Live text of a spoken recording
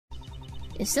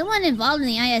If someone involved in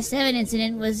the IS-7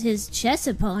 incident was his chess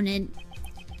opponent...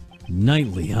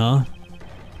 Knightley, huh?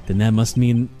 Then that man must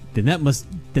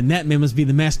be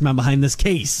the mastermind behind this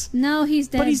case. No, he's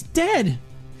dead. But he's dead!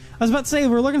 I was about to say,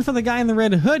 we're looking for the guy in the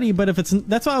red hoodie, but if it's...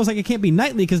 That's why I was like, it can't be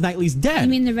Knightley, because Knightley's dead. You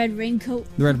mean the red raincoat?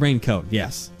 The red raincoat,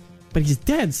 yes. But he's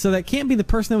dead, so that can't be the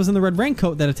person that was in the red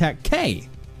raincoat that attacked Kay.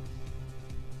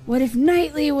 What if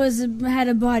Knightley had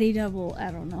a body double? I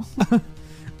don't know.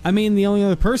 I mean, the only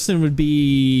other person would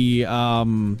be,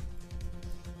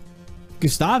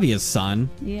 Gustavia's son.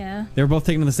 Yeah. They were both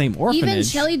taken to the same orphanage. Even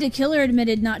Shelley the Killer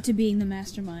admitted not to being the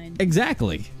mastermind.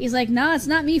 Exactly. He's like, nah, it's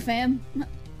not me, fam.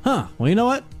 Huh. Well, you know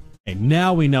what? Okay,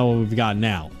 now we know what we've got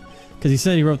now. Because he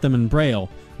said he wrote them in Braille,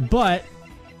 but...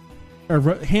 Or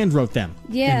hand wrote them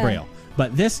in Braille.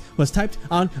 But this was typed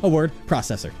on a word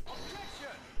processor.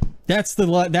 That's the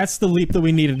leap that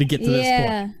we needed to get to this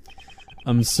point.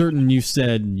 I'm certain you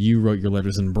said you wrote your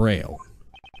letters in Braille.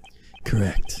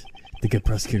 Correct. The good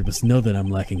prosecutor must know that I'm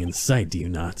lacking in sight, do you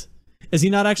not? Is he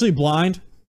not actually blind?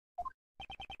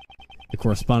 The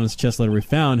correspondence chest letter we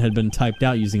found had been typed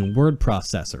out using a word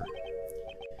processor.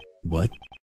 What?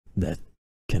 That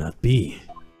cannot be.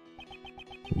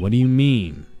 What do you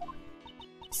mean?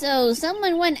 So,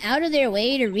 someone went out of their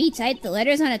way to retype the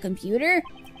letters on a computer?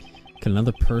 Could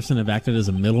another person have acted as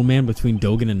a middleman between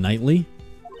Dogen and Knightley?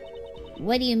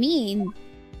 What do you mean?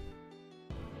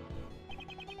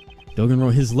 Dogen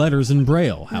wrote his letters in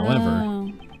Braille,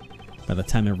 however. By the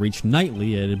time it reached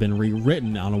Knightley, it had been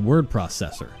rewritten on a word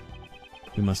processor.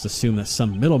 We must assume that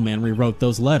some middleman rewrote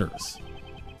those letters.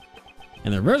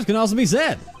 And the reverse can also be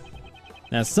said.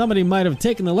 That somebody might have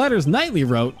taken the letters Knightley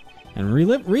wrote and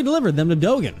redelivered them to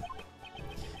Dogen.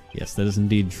 Yes, that is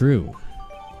indeed true.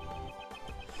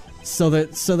 So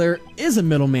there is a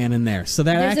middleman in there. So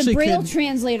that There's actually a Braille could,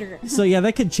 translator. So yeah,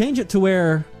 that could change it to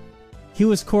where he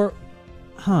was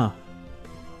Huh.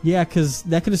 Yeah, because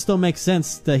that could still make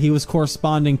sense that he was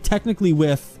corresponding technically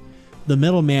with the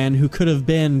middleman who could have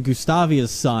been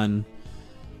Gustavia's son.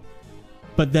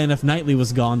 But then if Knightley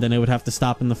was gone, then it would have to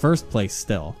stop in the first place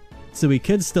still. So he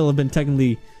could still have been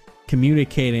technically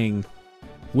communicating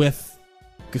with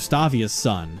Gustavia's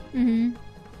son.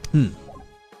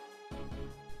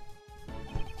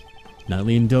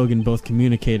 Knightley and Dogen both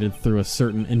communicated through a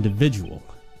certain individual.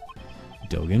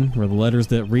 Dogen, were the letters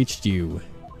that reached you?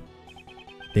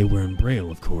 They were in Braille,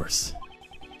 of course.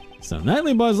 So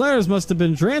Knightley Boy's letters must have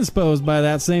been transposed by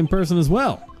that same person as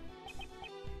well.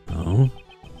 Oh?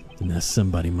 Then that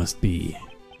somebody must be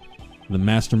the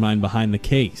mastermind behind the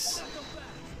case.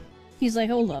 He's like,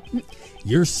 hold up.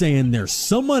 You're saying there's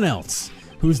someone else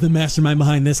who's the mastermind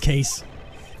behind this case?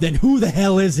 Then who the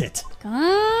hell is it?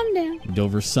 Calm down.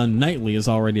 Dover's son Knightley is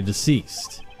already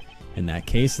deceased. In that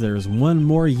case, there is one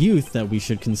more youth that we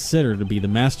should consider to be the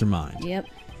mastermind. Yep.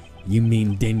 You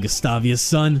mean Dame Gustavia's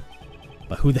son?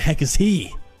 But who the heck is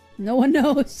he? No one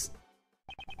knows.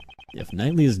 If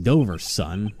Knightley is Dover's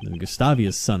son, then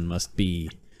Gustavia's son must be...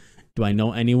 Do I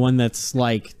know anyone that's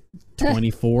like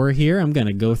 24 here? I'm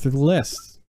gonna go through the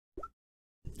list.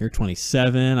 You're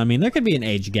 27. I mean, there could be an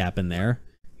age gap in there.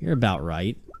 You're about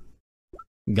right.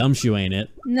 Gumshoe ain't it?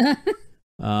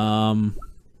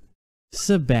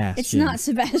 Sebastian. It's not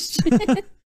Sebastian.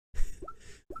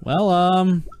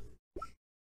 Well,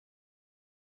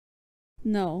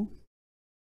 no.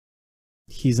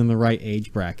 He's in the right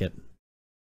age bracket.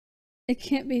 It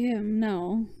can't be him,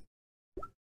 no.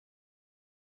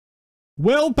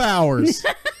 Will Powers!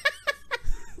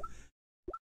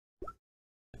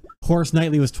 Horace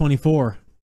Knightley was 24.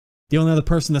 The only other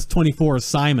person that's 24 is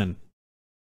Simon.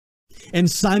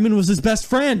 And Simon was his best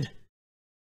friend!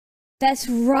 That's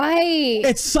right!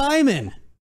 It's Simon!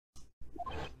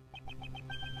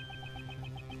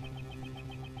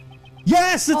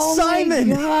 Yes, it's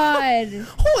Simon! Oh my god!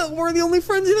 Oh, we're the only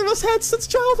friends either of us had since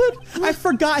childhood. I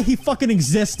forgot he fucking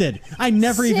existed. I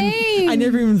never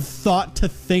even thought to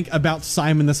think about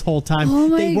Simon this whole time. Oh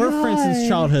my they were god. friends since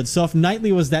childhood, so if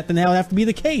Knightley was that, then that would have to be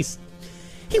the case.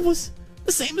 He was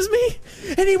the same as me,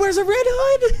 and he wears a red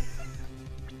hood.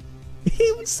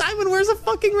 Simon wears a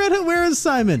fucking red hood. Where is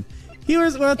Simon? He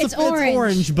wears, well, it's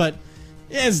orange, but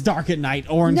it's dark at night.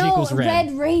 Orange equals red.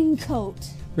 Red raincoat.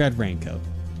 Red raincoat.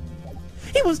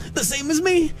 He was the same as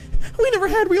me. We never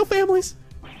had real families.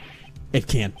 It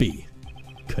can't be.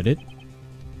 Could it?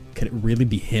 Could it really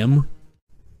be him?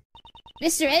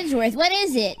 Mr. Edgeworth, what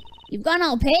is it? You've gone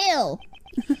all pale.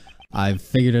 I've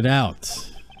figured it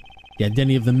out. The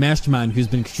identity of the mastermind who's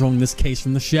been controlling this case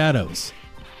from the shadows.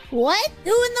 What?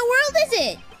 Who in the world is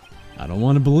it? I don't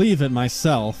want to believe it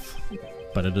myself,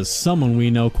 but it is someone we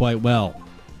know quite well.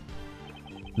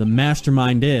 The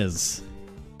mastermind is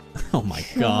Oh my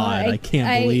god, I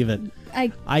can't believe it.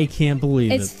 I can't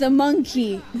believe it. It's the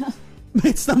monkey.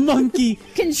 It's the monkey.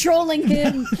 Controlling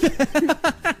him.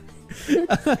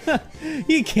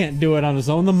 He can't do it on his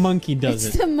own. The monkey does it.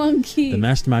 It's the monkey. The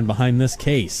mastermind behind this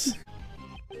case.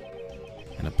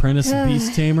 An apprentice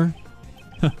beast tamer?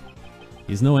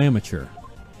 He's no amateur.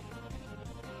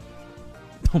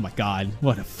 Oh my god,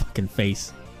 what a fucking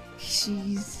face.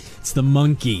 Jeez. It's the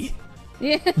monkey.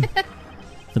 Yeah.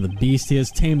 For the beast he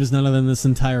has tamed is none other than this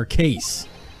entire case.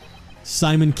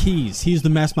 Simon Keyes. He's the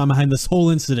mastermind behind this whole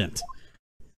incident.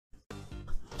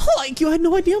 Like you, I had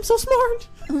no idea I'm so smart.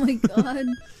 Oh my god.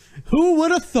 Who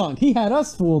would have thought? He had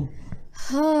us fooled.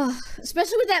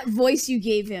 Especially with that voice you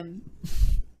gave him.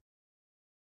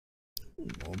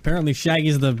 Well, apparently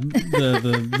Shaggy's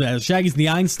Shaggy's the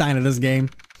Einstein of this game.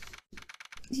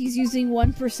 He's using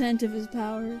 1% of his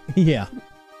power. Yeah.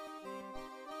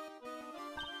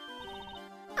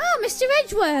 Oh, Mr.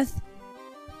 Edgeworth!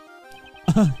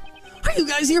 Are you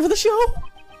guys here for the show?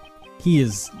 He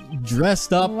is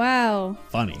dressed up. Wow.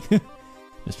 Funny.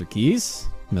 Mr. Keyes,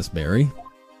 Miss Berry.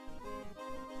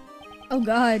 Oh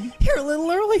god. You're a little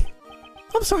early.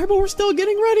 I'm sorry, but we're still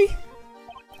getting ready.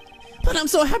 But I'm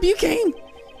so happy you came.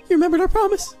 You remembered our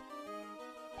promise.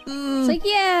 It's like,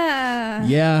 yeah.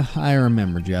 Yeah, I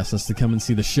remembered you asked us to come and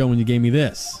see the show when you gave me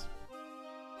this.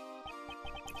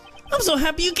 I'm so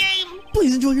happy you came.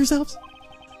 Please enjoy yourselves.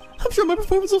 I'm sure my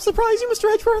performance will surprise you,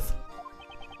 Mr. Edgeworth.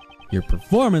 Your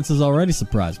performance has already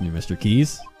surprised me, Mr.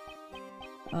 Keyes.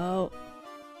 Oh.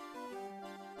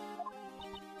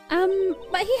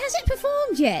 But he hasn't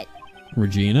performed yet.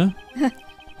 Regina,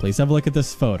 please have a look at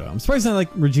this photo. I'm surprised not like,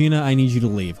 Regina, I need you to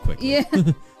leave quickly. Yeah.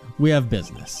 We have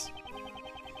business.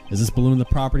 Is this balloon the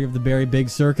property of the Berry Big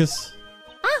Circus?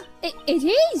 Ah, it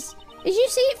is. Did you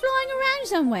see it flying around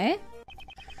somewhere?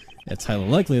 It's highly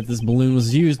likely that this balloon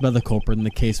was used by the culprit in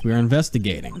the case we are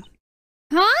investigating.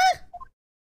 Huh?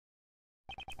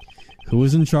 Who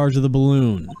was in charge of the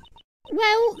balloon?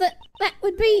 Well, that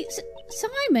would be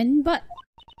Simon, but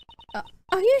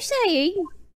are you saying?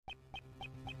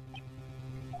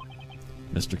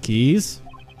 Mr. Keyes,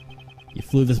 you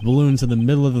flew this balloon to the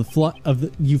middle of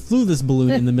the you flew this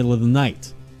balloon in the middle of the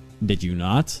night, did you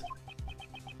not?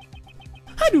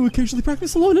 I do occasionally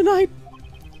practice alone at night.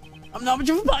 I'm not much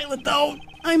of a pilot, though.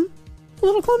 I'm a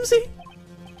little clumsy.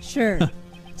 Sure.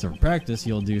 So for practice,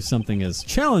 you'll do something as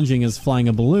challenging as flying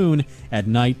a balloon at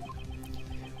night.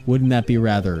 Wouldn't that be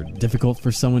rather difficult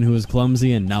for someone who is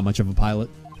clumsy and not much of a pilot?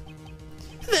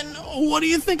 Then what do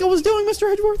you think I was doing,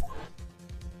 Mr. Edgeworth?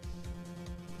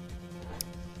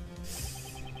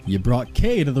 You brought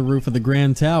Kay to the roof of the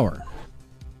Grand Tower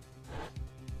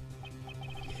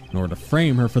in order to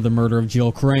frame her for the murder of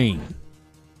Jill Crane.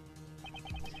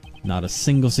 Not a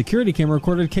single security camera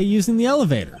recorded Kay using the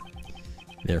elevator.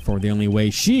 Therefore, the only way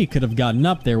she could have gotten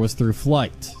up there was through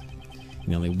flight.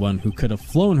 The only one who could have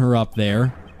flown her up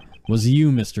there was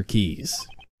you, Mr. Keyes.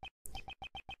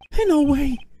 Hey, no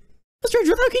way! Mr.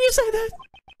 Edgeworth, how can you say that?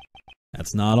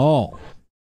 That's not all.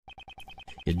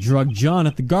 You drugged John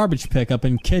at the garbage pickup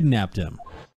and kidnapped him.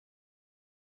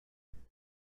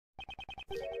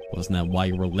 Wasn't that why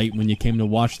you were late when you came to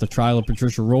watch the trial of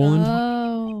Patricia Rowland?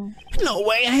 Oh. No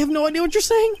way, I have no idea what you're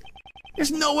saying.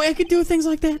 There's no way I could do things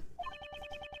like that.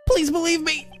 Please believe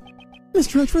me.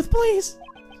 Mr. Edgeworth, please.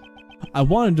 I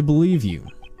wanted to believe you.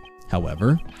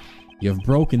 However, you have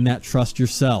broken that trust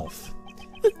yourself.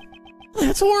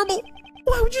 That's horrible.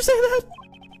 Why would you say that?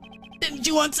 Didn't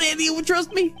you once say that you would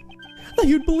trust me? That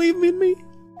you'd believe me in me?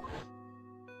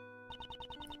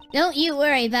 Don't you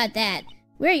worry about that.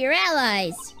 We're your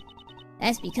allies.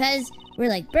 That's because we're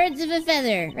like birds of a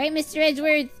feather, right, Mr.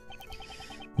 Edgeworth?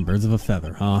 Birds of a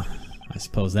feather, huh? I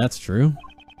suppose that's true.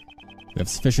 We have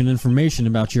sufficient information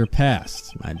about your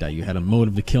past. I doubt you had a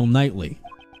motive to kill Knightley.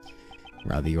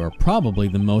 Rather, you are probably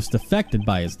the most affected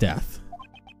by his death.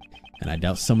 And I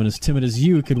doubt someone as timid as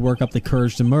you could work up the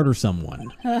courage to murder someone.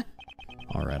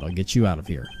 Alright, I'll get you out of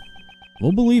here.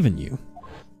 We'll believe in you.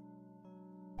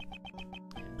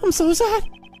 I'm so sad.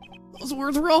 Those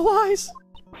words were all lies.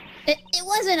 It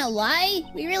wasn't a lie.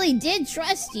 We really did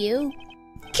trust you.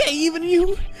 Kay, even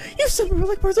you. You said we were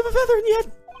like birds of a feather, and yet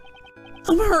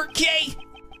I'm hurt, Kay.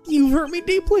 You've hurt me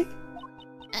deeply.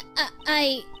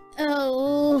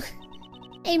 Oh.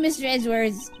 Hey, Mr.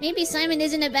 Edgeworth. Maybe Simon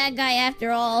isn't a bad guy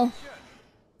after all.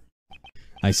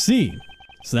 I see.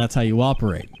 So that's how you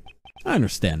operate. I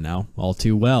understand now, all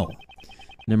too well.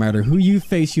 No matter who you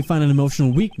face, you find an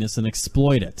emotional weakness and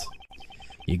exploit it.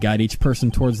 You guide each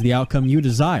person towards the outcome you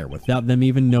desire without them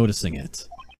even noticing it.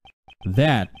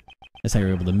 That is how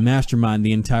you're able to mastermind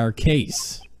the entire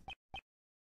case.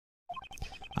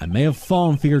 I may have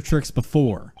fallen for your tricks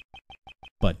before,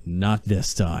 but not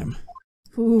this time.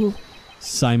 Ooh.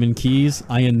 Simon Keys,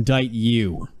 I indict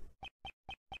you.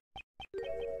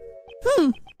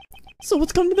 So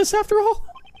what's come to this after all?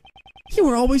 You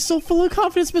were always so full of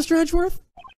confidence, Mr. Edgeworth.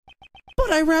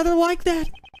 But I rather like that,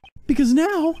 because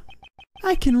now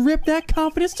I can rip that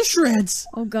confidence to shreds.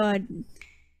 Oh god.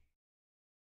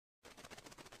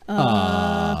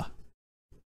 Oh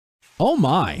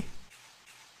my.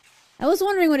 I was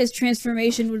wondering what his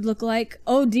transformation would look like.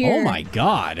 Oh dear. Oh my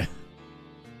god.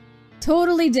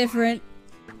 Totally different.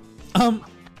 Huh.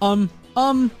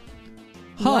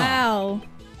 Wow.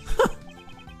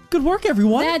 Good work,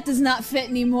 everyone. That does not fit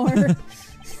anymore.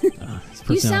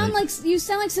 You sound like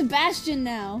Sebastian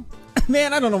now.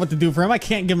 Man, I don't know what to do for him. I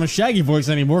can't give him a Shaggy voice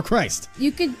anymore. Christ.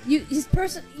 You could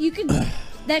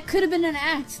that could have been an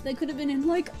act. That could have been in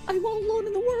like, I'm all alone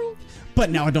in the world. But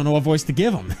now I don't know what voice to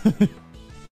give him.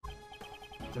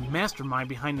 The mastermind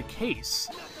behind the case.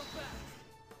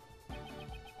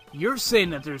 You're saying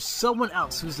that there's someone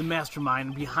else who's the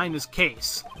mastermind behind this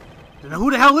case. Then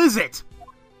who the hell is it?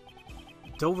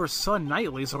 Dover's son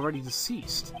Knightley is already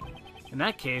deceased. In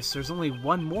that case, there's only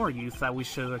one more youth that we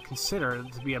should consider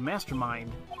to be a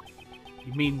mastermind.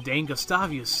 You mean Dane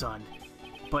Gustavia's son.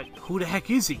 But who the heck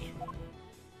is he?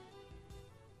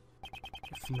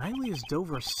 If Knightley is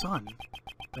Dover's son,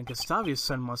 then Gustavia's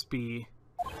son must be...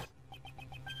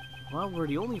 Well, we're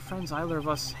the only friends either of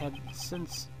us had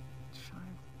since...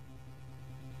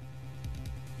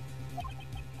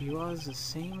 He was the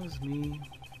same as me.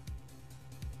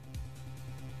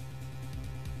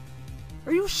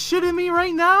 Are you shitting me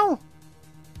right now?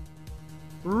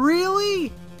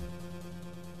 Really?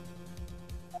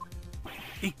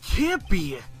 It can't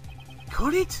be.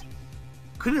 Could it?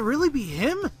 Could it really be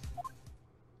him?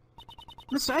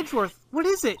 Mr. Edgeworth, what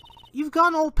is it? You've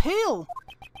gone all pale.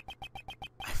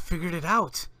 I figured it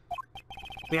out.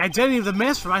 The identity of the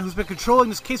mastermind who's been controlling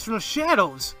this case from the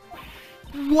shadows.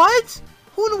 What?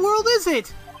 Who in the world is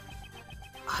it?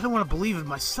 I don't want to believe it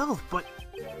myself, but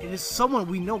it is someone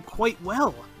we know quite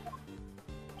well.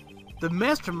 The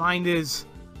mastermind is...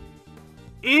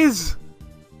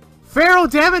 Pharaoh,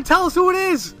 damn it, tell us who it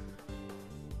is!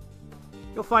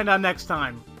 You'll find out next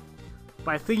time.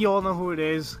 But I think you all know who it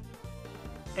is.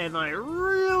 And I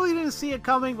really didn't see it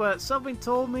coming, but something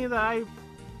told me that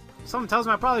something tells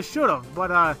me I probably should have,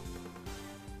 but,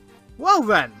 well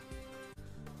then!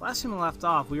 Last time we left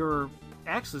off, we were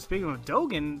actually speaking with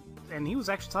Dogen, and he was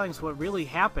actually telling us what really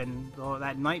happened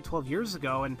that night 12 years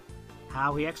ago, and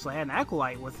how he actually had an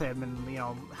acolyte with him, and, you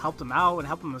know, helped him out and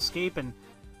helped him escape,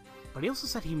 but he also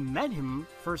said he met him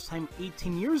first time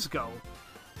 18 years ago.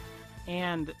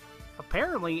 And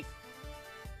apparently,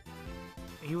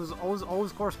 he was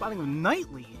always corresponding with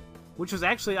Knightley, which was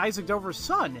actually Isaac Dover's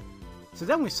son. So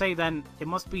then we say then it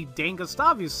must be Dane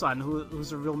Gustavia's son,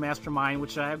 who's a real mastermind,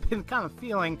 which I've been kind of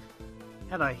feeling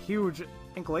had a huge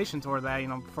inclination toward that, you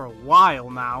know, for a while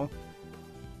now.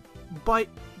 But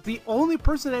the only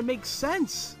person that makes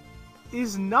sense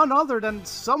is none other than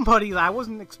somebody that I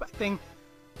wasn't expecting,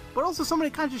 but also somebody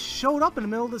that kind of just showed up in the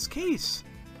middle of this case.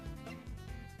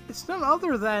 It's none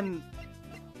other than...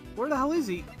 Where the hell is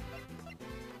he?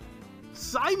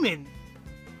 Simon!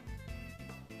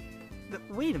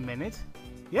 Wait a minute.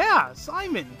 Yeah,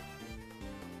 Simon!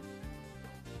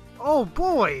 Oh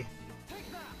boy!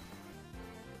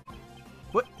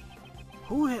 What?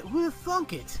 Who'd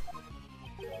thunk it?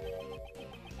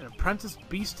 An apprentice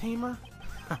beast tamer?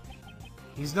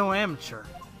 He's no amateur.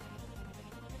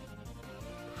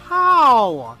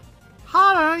 How?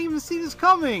 How did I not even see this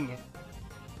coming?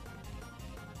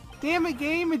 Damn it,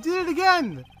 game, it did it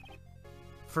again!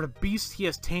 For the beast he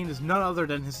has tamed is none other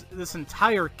than this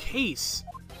entire case.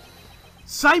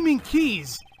 Simon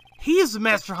Keys! He is the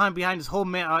mastermind behind this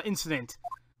whole incident.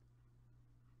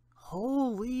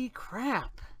 Holy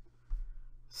crap.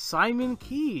 Simon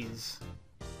Keys.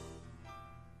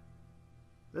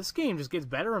 This game just gets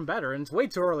better and better, and it's way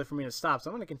too early for me to stop, so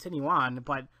I'm going to continue on,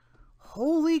 but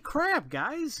holy crap,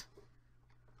 guys.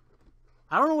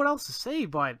 I don't know what else to say,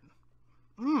 but...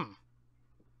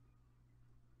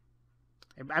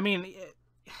 I mean,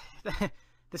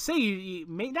 to say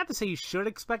not to say you should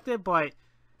expect it, but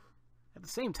at the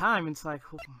same time, it's like,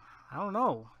 I don't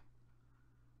know.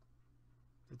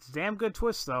 It's a damn good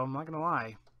twist, though, I'm not gonna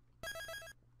lie.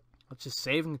 Let's just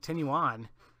save and continue on.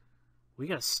 We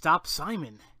gotta stop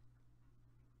Simon.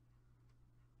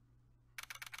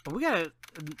 But we gotta...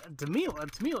 To me,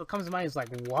 what comes to mind is like,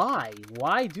 why?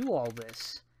 Why do all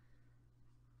this?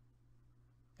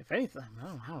 If anything, I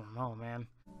don't know, man.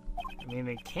 I mean,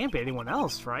 it can't be anyone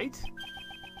else, right?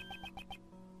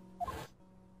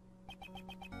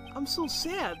 I'm so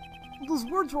sad. Those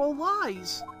words were all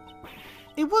lies.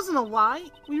 It wasn't a lie.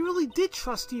 We really did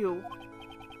trust you.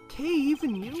 Kay,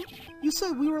 even you? You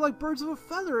said we were like birds of a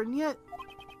feather, and yet...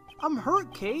 I'm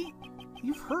hurt, Kay.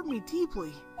 You've hurt me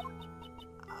deeply.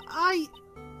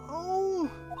 Oh...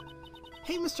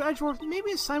 Hey, Mr. Edgeworth,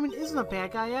 maybe Simon isn't a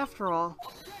bad guy after all.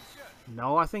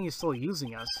 No, I think he's still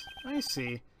using us. I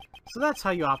see. So that's how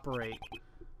you operate.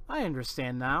 I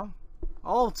understand now.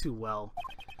 All too well.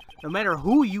 No matter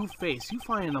who you face, you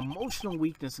find an emotional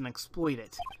weakness and exploit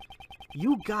it.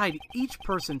 You guide each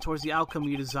person towards the outcome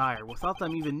you desire without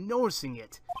them even noticing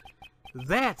it.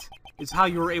 That is how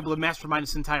you were able to mastermind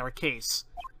this entire case.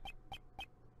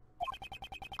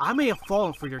 I may have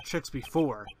fallen for your tricks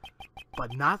before,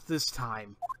 but not this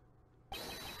time.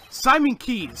 Simon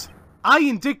Keys, I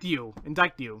indict you.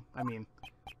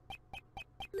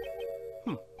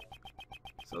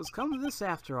 So it's come to this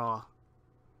after all.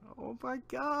 Oh my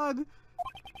god.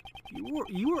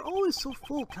 You were always so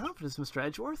full of confidence, Mr.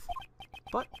 Edgeworth.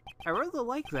 But I rather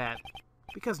like that,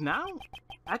 because now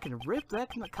I can rip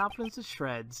that confidence to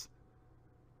shreds.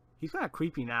 He's kind of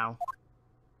creepy now.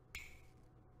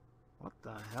 What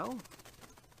the hell?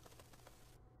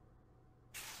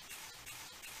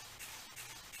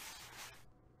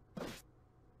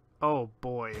 Oh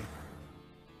boy.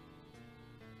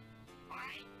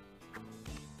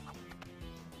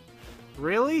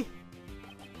 Really?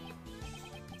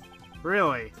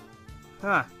 Really?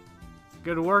 Huh.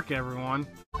 Good work, everyone.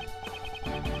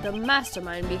 The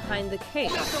mastermind behind the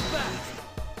case.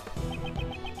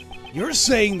 You're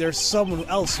saying there's someone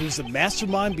else who's the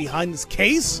mastermind behind this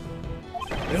case?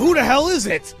 And who the hell is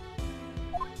it?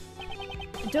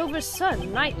 Dover's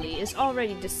son, Knightley, is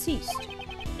already deceased.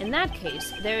 In that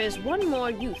case, there is one more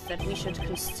youth that we should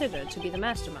consider to be the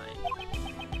mastermind.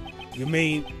 You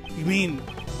mean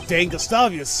Dan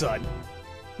Gustavia's son?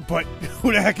 But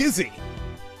who the heck is he?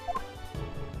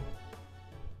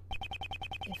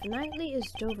 If Knightley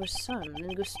is Dover's son,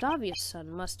 then Gustavia's son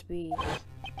must be...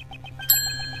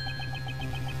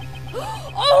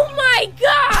 Oh my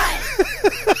god!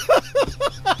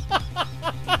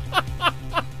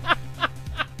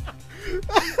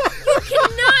 You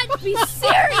cannot be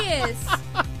serious!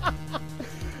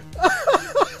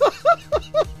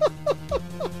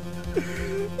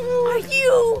 Are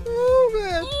you? Oh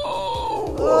man!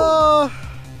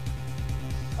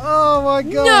 Oh my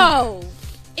god! No!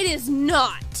 It is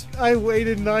not! I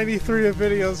waited 93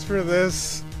 videos for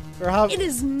this. Or how? It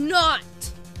is not!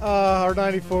 Or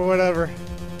 94, whatever.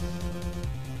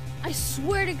 I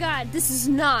swear to God, this is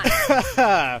not.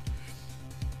 I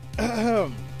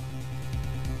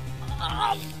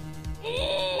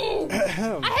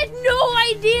had no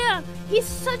idea! He's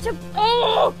such a...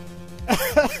 Oh!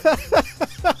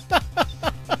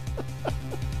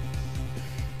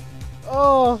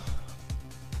 Oh.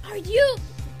 Are you...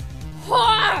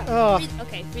 Oh. Oh.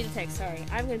 Okay, read the text, sorry.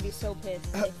 I'm gonna be so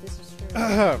pissed if this is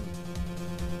true.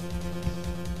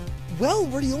 Well,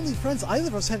 we're the only friends either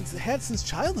of us had since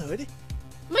childhood.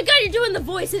 Oh my god, you're doing the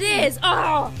voice, it is!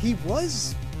 Oh! He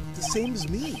was the same as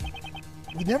me.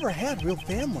 We never had real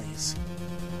families.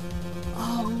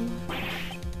 Oh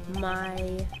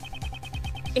my...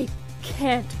 It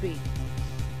can't be.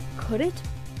 Could it?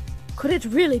 Could it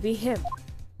really be him?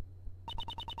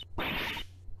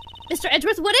 Mr.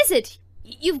 Edgeworth, what is it?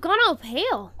 You've gone all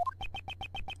pale.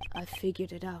 I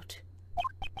figured it out.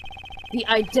 The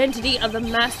identity of the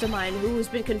mastermind who has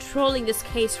been controlling this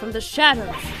case from the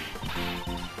shadows.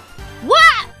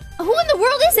 What? Who in the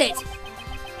world is it?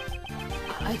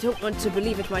 I don't want to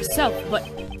believe it myself, but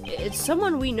it's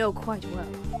someone we know quite well.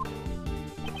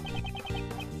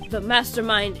 The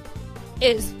mastermind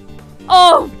is...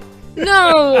 Oh!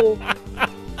 No!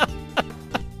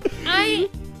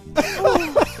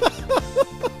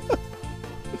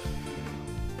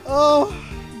 Oh.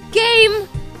 Game!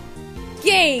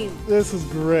 This is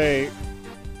great.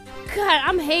 God,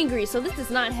 I'm hangry, so this does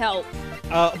not help.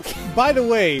 By the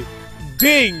way,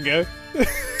 ding! Ding!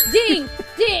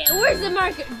 Ding! Where's the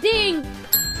marker? Ding!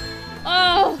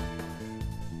 Oh!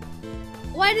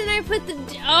 Why didn't I put the...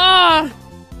 Oh!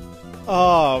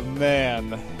 Oh,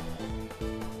 man.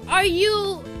 Are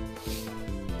you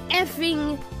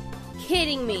effing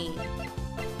kidding me?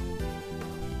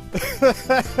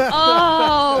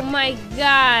 Oh my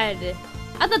god.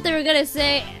 I thought they were gonna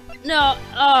say... No,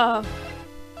 oh.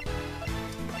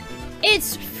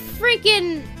 It's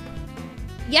freaking...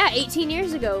 Yeah, 18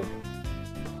 years ago.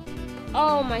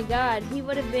 Oh my god, he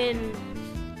would have been...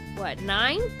 What,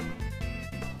 9?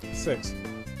 6.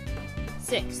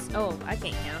 6. Oh, I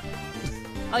can't count.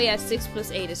 Oh yeah, 6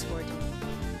 plus 8 is 14.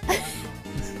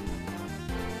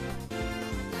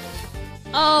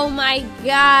 Oh my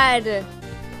god.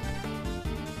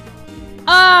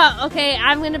 Oh, okay,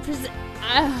 I'm gonna present.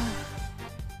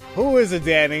 Who is it,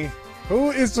 Danny?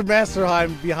 Who is the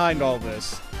mastermind behind all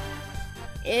this?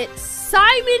 It's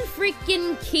Simon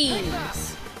freaking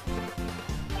Keynes.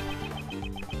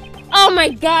 Oh my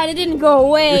god, it didn't go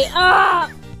away.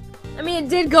 Ah! I mean, it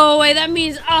did go away. That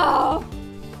means, oh.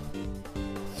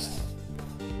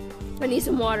 I need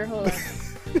some water. Hold on.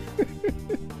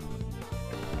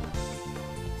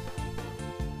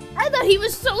 I thought he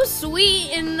was so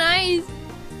sweet and nice.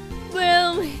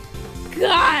 Well,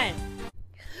 God.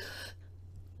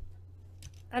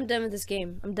 I'm done with this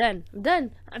game. I'm done. I'm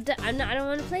done. I don't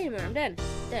want to play anymore. I'm done.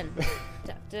 Done.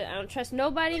 I don't trust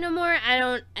nobody no more.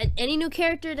 Any new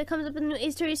character that comes up in the new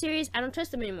Ace Attorney series, I don't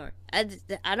trust them anymore. I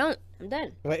don't. I'm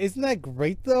done. But isn't that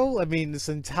great, though? I mean, this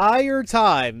entire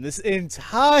time,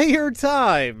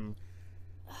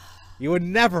 you would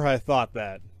never have thought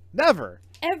that. Never.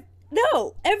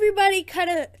 No, everybody kind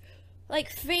of, like,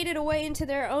 faded away into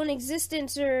their own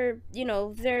existence or, you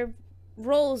know, their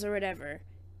roles or whatever.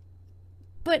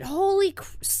 But holy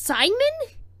Simon?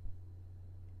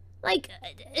 Like,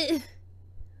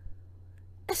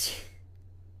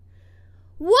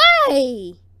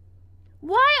 why?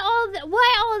 Why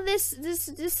all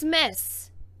this mess?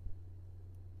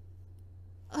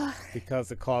 Ugh.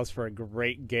 Because it calls for a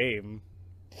great game.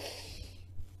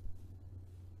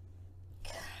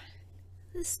 God,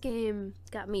 this game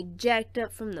got me jacked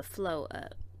up from the flow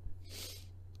up.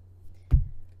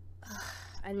 Ugh,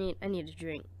 I need a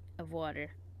drink of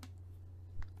water.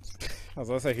 I was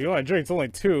gonna say, if you want a drink, it's only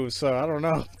 2, so I don't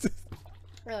know.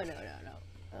 No.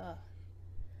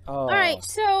 Oh. Alright,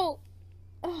 so...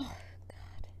 Oh,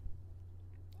 God.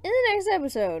 In the next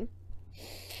episode,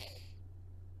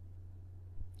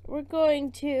 we're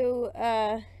going to,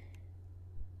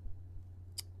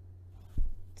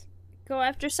 go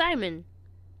after Simon.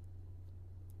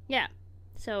 Yeah.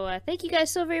 So, thank you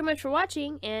guys so very much for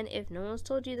watching, and if no one's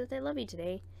told you that they love you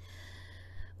today,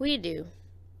 we do.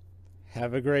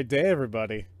 Have a great day,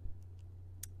 everybody.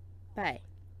 Bye.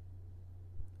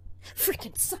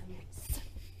 Freaking Simon.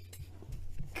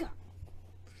 God.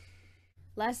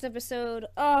 Last episode.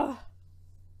 Oh,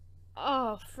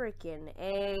 freaking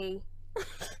A.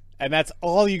 And that's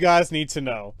all you guys need to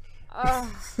know.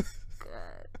 Oh,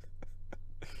 God.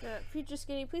 Future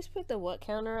Skinny, please put the what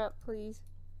counter up, please.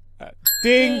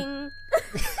 Ding! Ding.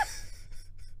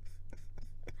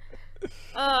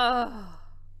 Oh.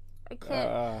 I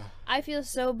can't. I feel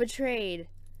so betrayed.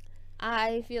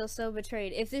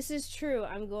 If this is true,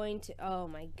 I'm going to. Oh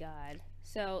my god.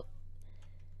 So,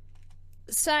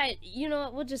 you know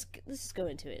what? Let's just go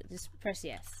into it. Just press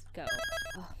yes. Go.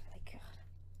 Oh my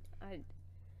god.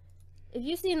 If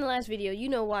you've seen the last video, you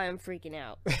know why I'm freaking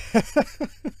out.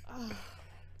 Oh,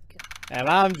 and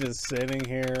I'm just sitting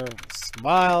here,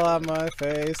 smile on my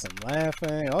face, and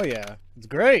laughing. Oh yeah, it's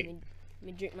great. Let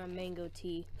me drink my mango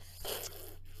tea.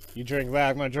 You drink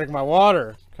that, I'm gonna drink my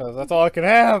water, because that's all I can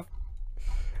have.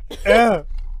 Yeah.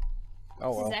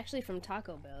 Oh, well. This is actually from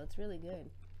Taco Bell. It's really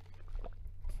good.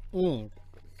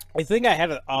 I think I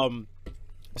had a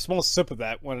small sip of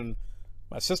that when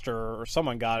my sister or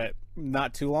someone got it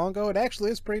not too long ago. It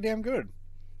actually is pretty damn good.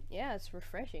 Yeah, it's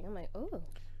refreshing. I'm like, oh.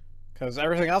 Because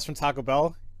everything else from Taco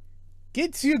Bell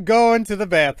gets you going to the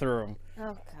bathroom.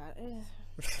 Oh, God.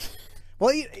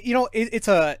 Well, you know, it's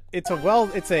a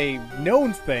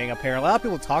known thing, apparently. A lot of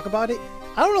people talk about it.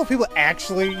 I don't know if people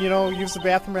actually, you know, use the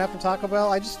bathroom after Taco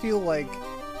Bell. I just feel like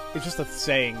it's just a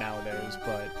saying nowadays,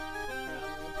 but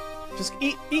just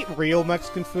eat real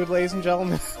Mexican food, ladies and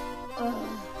gentlemen.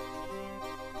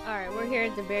 Alright, we're here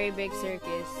at the Very Big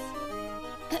Circus.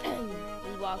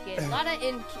 We walk in. Lana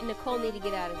and Nicole need to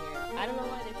get out of here. I don't know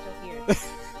why they're still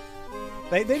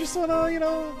here. They just want to, you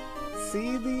know,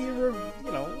 see the,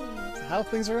 you know, how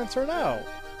things are going to turn out.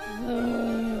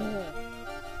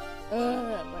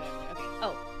 Whatever. Okay.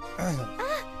 Oh.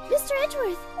 Mr.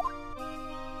 Edgeworth.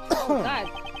 Oh, God.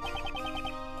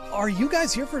 Are you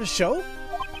guys here for the show?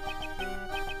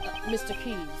 Mr.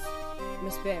 Keys.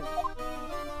 Miss Barry.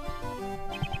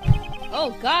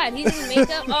 Oh, God. He's in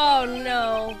makeup? Oh,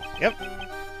 no. Yep.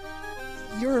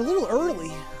 You're a little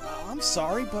early. I'm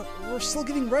sorry, but we're still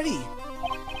getting ready.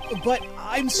 But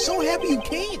I'm so happy you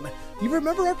came. You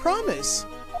remember our promise.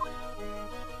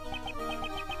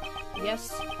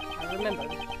 Yes, I remember.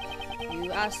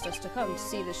 You asked us to come to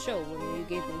see the show when you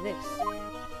gave me this.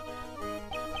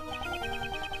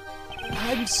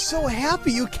 I'm so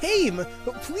happy you came.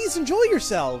 Please enjoy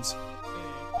yourselves.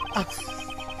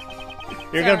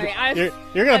 You're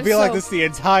gonna be like this the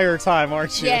entire time,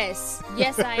 aren't you? Yes,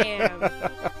 I am.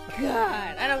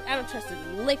 God, I don't trust a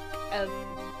lick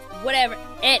whatever.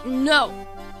 No.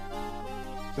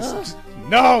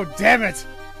 No, damn it!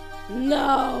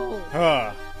 No.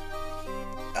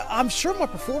 I'm sure my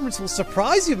performance will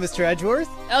surprise you, Mr. Edgeworth.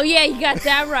 Oh yeah, you got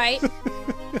that right.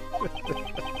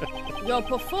 Your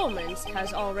performance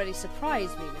has already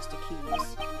surprised me, Mr.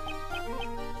 Keys.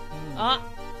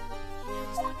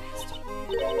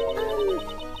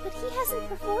 But he hasn't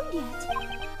performed yet.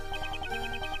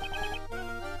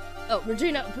 Oh,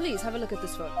 Regina, please have a look at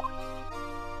this photo.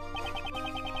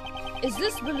 Is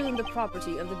this balloon the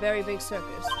property of the Very Big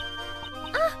Circus?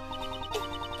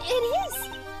 It is.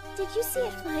 Did you see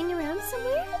it flying around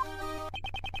somewhere?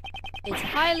 It's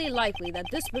highly likely that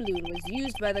this balloon was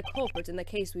used by the culprit in the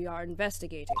case we are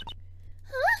investigating.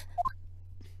 Huh?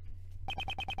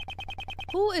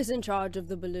 Who is in charge of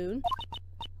the balloon?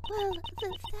 Well, that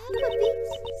would be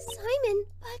Simon,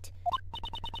 but...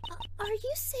 are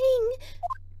you saying...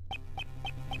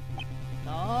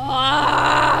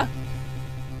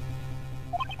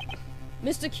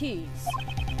 Mr. Keys,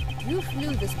 you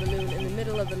flew this balloon in the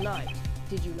middle of the night,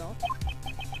 did you not?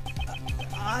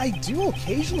 I do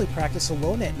occasionally practice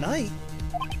alone at night.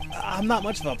 I'm not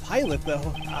much of a pilot,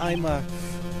 though. I'm a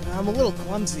little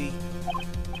clumsy.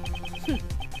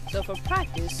 So for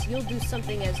practice, you'll do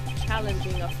something as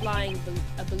challenging as flying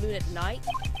a balloon at night?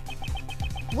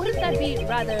 Wouldn't that be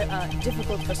rather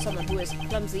difficult for someone who is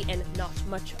clumsy and not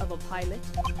much of a pilot?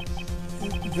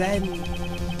 Then,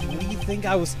 what do you think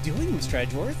I was doing, Mr.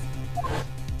 Edgeworth?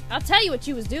 I'll tell you what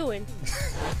you was doing.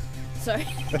 Sorry.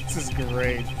 This is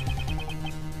great.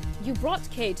 You brought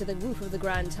Kay to the roof of the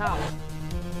Grand Tower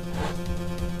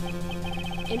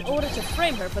in order to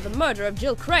frame her for the murder of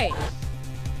Jill Crane.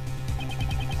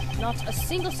 Not a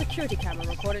single security camera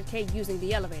recorded Kay using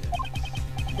the elevator.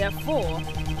 Therefore,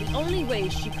 the only way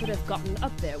she could have gotten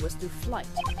up there was through flight.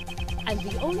 And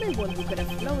the only one who could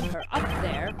have flown her up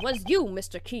there was you,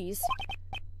 Mr. Keys.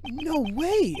 No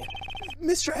way!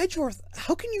 Mr. Edgeworth,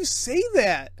 how can you say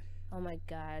that? Oh my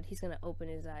god, he's gonna open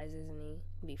his eyes, isn't he?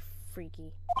 It'll be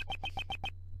freaky.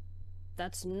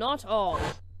 That's not all.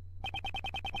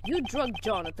 You drugged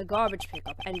John at the garbage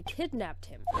pickup and kidnapped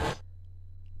him.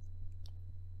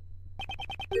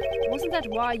 Wasn't that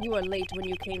why you were late when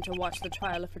you came to watch the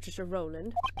trial of Patricia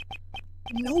Rowland?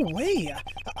 No way!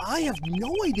 I have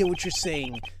no idea what you're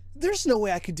saying. There's no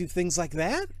way I could do things like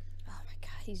that. Oh my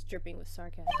god, he's dripping with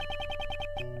sarcasm.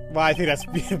 Well, I think that's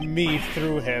me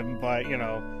through him, but, you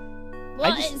know...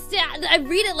 Well, I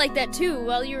read it like that too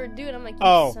while you were doing it. I'm like,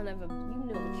 you son of a... You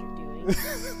know what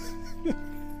you're doing.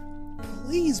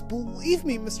 Please believe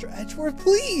me, Mr. Edgeworth,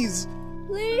 please!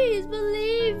 Please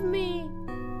believe me!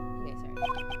 Okay, sorry.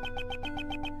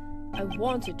 I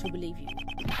wanted to believe you.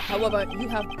 However, you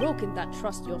have broken that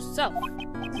trust yourself.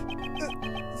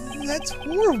 That's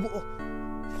horrible.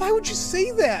 Why would you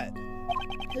say that?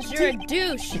 Because you're a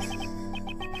douche.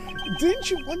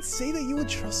 Didn't you once say that you would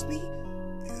trust me?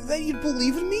 That you'd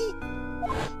believe in me?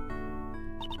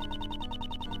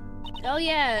 Oh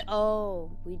yeah, oh,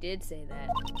 we did say that.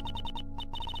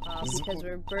 Because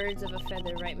we're birds of a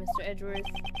feather, right, Mr. Edgeworth?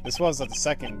 This was the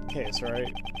second case,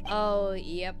 right? Oh,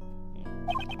 yep.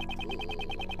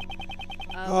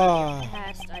 Oh, in your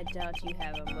past, I doubt you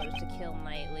have a motive to kill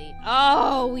Knightley.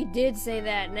 Oh, we did say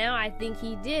that. Now I think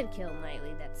he did kill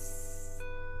Knightley. That's...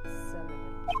 son of a...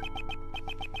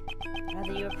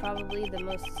 Rather, you were probably the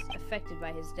most affected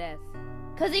by his death.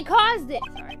 Because he caused it!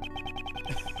 Sorry.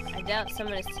 I doubt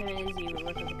someone as timid as you would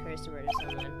work with a curse to murder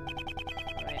someone.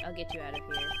 Alright, I'll get you out of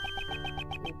here.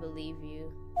 We believe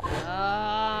you.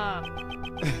 Ah!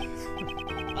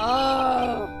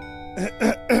 Oh!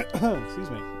 Excuse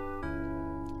me.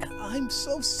 I'm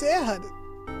so sad.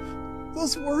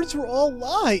 Those words were all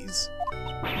lies.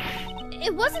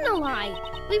 It wasn't a lie.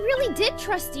 We really did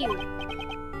trust you.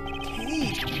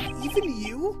 Kay, even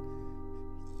you?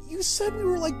 You said we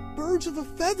were like birds of a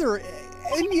feather,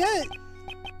 and yet...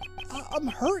 I'm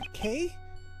hurt, Kay.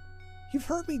 You've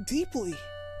hurt me deeply.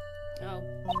 Oh,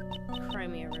 cry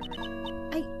me a river.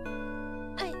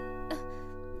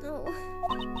 No.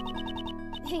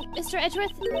 Hey, Mr.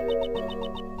 Edgeworth,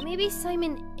 maybe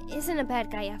Simon isn't a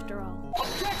bad guy after all.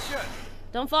 Objection!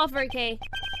 Don't fall for it, Kay.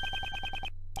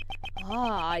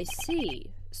 Ah, I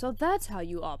see. So that's how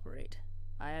you operate.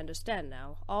 I understand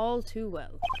now, all too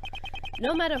well.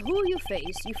 No matter who you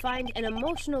face, you find an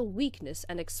emotional weakness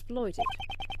and exploit it.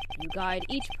 You guide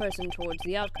each person towards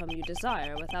the outcome you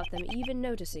desire without them even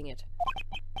noticing it.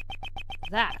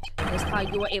 That is how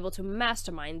you were able to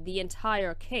mastermind the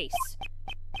entire case.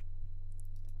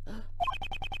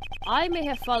 I may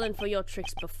have fallen for your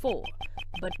tricks before,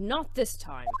 but not this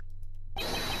time.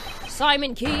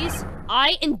 Simon Keys,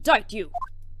 I indict you!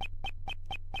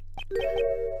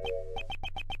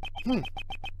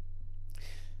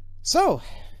 So,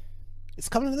 it's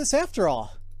coming to this after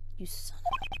all. You son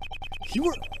of You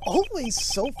were always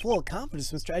so full of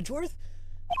confidence, Mr. Edgeworth.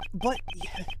 But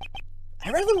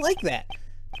I rather like that.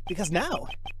 Because now,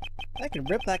 I can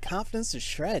rip that confidence to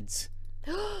shreds.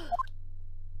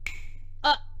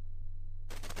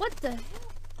 What the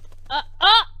hell?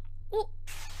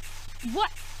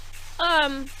 What?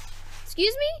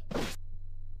 Excuse me?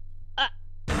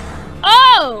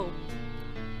 Oh!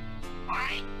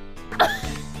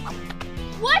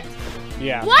 What?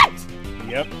 Yeah. What?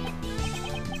 Yep.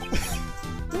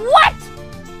 What?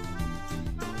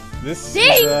 This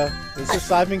is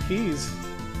Simon Keys.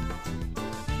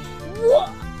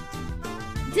 What?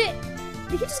 Did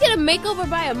he just get a makeover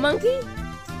by a monkey?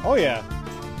 Oh yeah.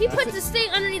 He puts this thing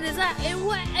underneath his eye. And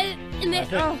what? And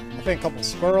then, I think a couple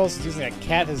squirrels. He's using a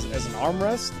cat as an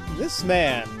armrest. This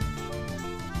man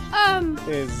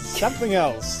is something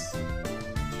else.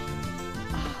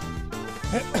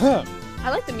 I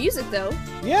like the music though.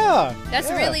 Yeah. That's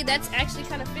actually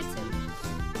kind of fits him.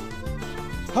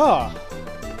 Huh.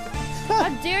 How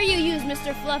dare you use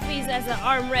Mr. Fluffy's as an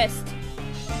armrest?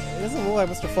 It doesn't look like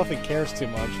Mr. Fluffy cares too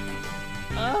much.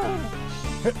 Oh.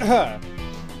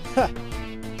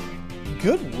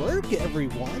 Good work,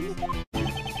 everyone.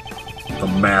 The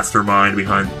mastermind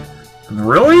behind...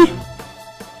 Really?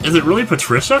 Is it really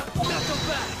Patricia?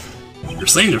 You're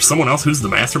saying there's someone else who's the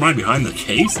mastermind behind the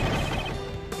case?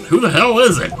 Who the hell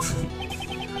is it?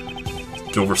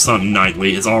 Dover's son,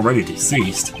 Knightley, is already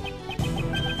deceased.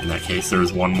 In that case,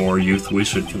 there's one more youth we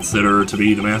should consider to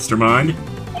be the mastermind.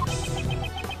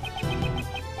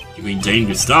 You mean Dane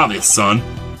Gustavius' son?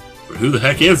 But who the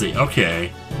heck is he?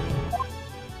 Okay.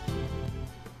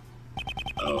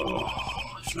 Oh,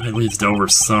 if Knightley is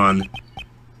Dover's son,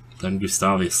 then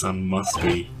Gustavius' son must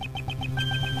be.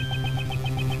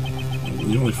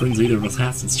 The only friends either of us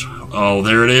has since child. Oh,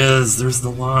 there it is! There's the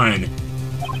line.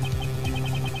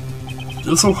 It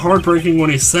was so heartbreaking when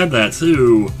he said that,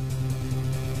 too.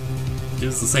 It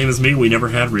was the same as me, we never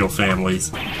had real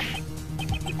families.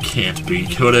 It can't be,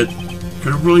 could it?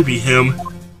 Could it really be him?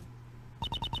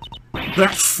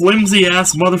 That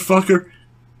flimsy-ass motherfucker?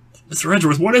 Mr.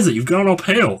 Edgeworth, what is it? You've gone all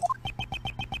pale.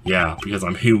 Yeah, because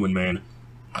I'm human, man.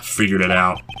 I figured it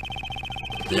out.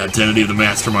 The identity of the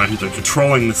mastermind who's been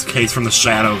controlling this case from the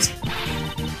shadows.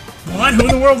 What? Who in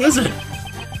the world is it?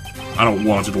 I don't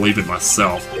want to believe it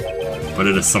myself, but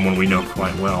it is someone we know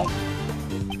quite well.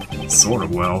 Sort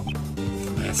of well.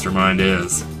 The mastermind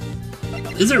is.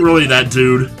 Is it really that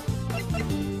dude?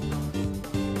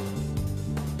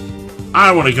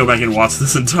 I want to go back and watch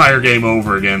this entire game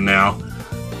over again now.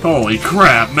 Holy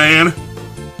crap, man!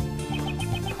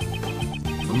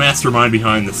 The mastermind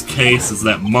behind this case is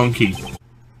that monkey.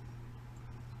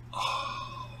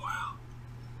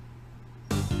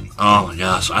 Oh my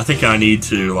gosh, I think I need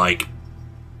to, like...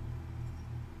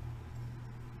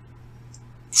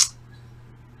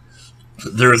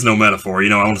 There is no metaphor, you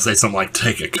know, I want to say something like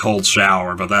take a cold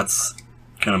shower, but that's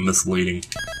kind of misleading.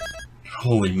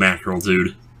 Holy mackerel,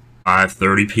 dude.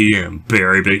 5:30 p.m.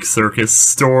 Berry Big Circus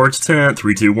storage tent.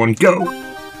 3, 2, 1, go!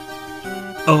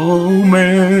 Oh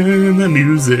man, the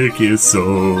music is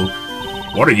so...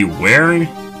 What are you wearing?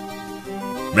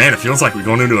 Man, it feels like we're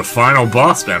going into a final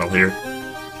boss battle here.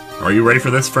 Are you ready for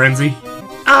this, Frenzy?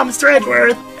 Oh, Mr.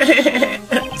 Edgeworth!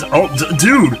 Oh,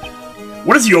 dude!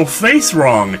 What is your face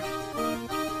wrong?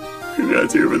 You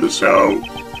guys here for the show?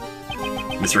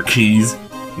 Mr. Keys,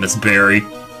 Miss Berry,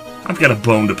 I've got a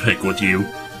bone to pick with you.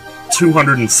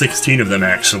 216 of them,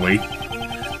 actually.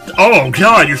 Oh,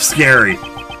 God, you're scary!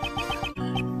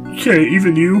 Okay,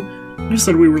 even you? You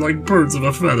said we were like birds of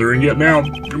a feather, and yet now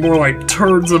you're more like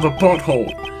turds of a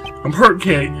butthole. I'm hurt,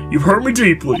 Kay. You've hurt me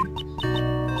deeply.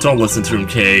 Don't listen to him,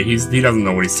 Kay. He doesn't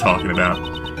know what he's talking about.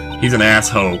 He's an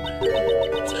asshole.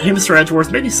 Hey, Mr.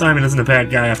 Edgeworth, maybe Simon isn't a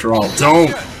bad guy after all.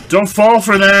 Don't fall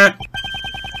for that!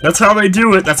 That's how they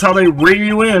do it. That's how they ring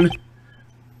you in.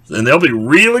 And they'll be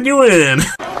reeling you in.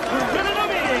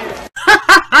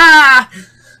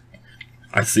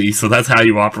 I see, so that's how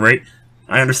you operate.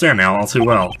 I understand now all too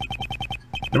well.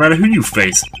 No matter who you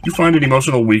face, you find an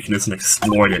emotional weakness and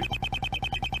exploit it.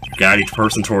 You guide each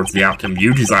person towards the outcome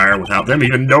you desire without them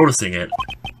even noticing it.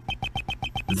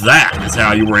 That is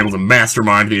how you were able to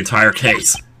mastermind the entire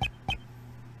case.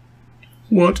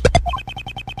 What?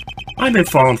 I may have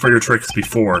fallen for your tricks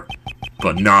before,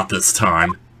 but not this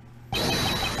time.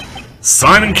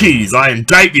 Simon Keys, I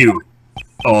indict you!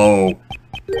 Oh.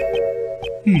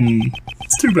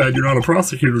 It's too bad you're not a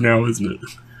prosecutor now, isn't it?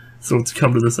 So it's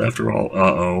come to this after all.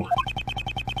 Uh-oh.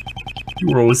 You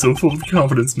were always so full of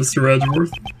confidence, Mr.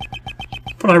 Edgeworth.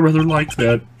 But I rather like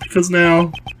that, because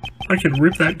now I can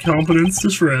rip that confidence to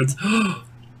shreds.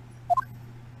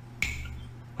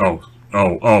 Oh.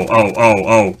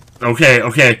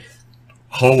 Okay.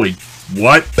 Holy,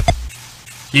 what?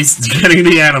 He's getting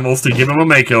the animals to give him a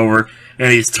makeover,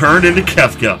 and he's turned into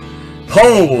Kefka.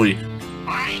 Holy!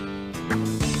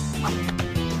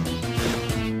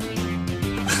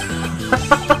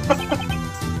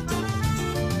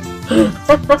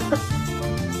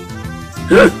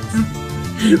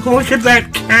 Look at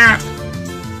that cat!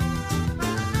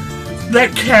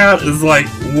 That cat is like,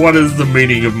 what is the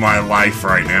meaning of my life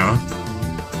right now?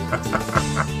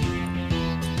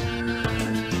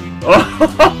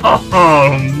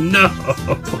 Oh no!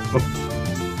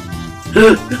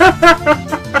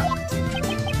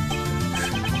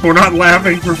 We're not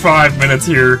laughing for 5 minutes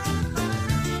here.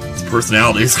 His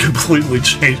personality has completely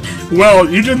changed. Well,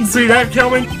 you didn't see that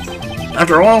coming?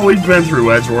 After all we've been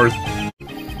through, Edgeworth.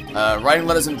 Writing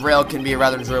letters in Braille can be a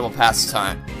rather enjoyable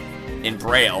pastime. In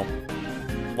Braille?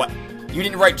 What? You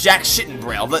didn't write jack shit in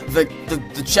Braille.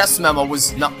 The chess memo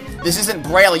was not... This isn't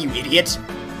Braille, you idiot!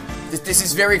 This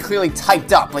is very clearly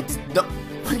typed up. Like, no...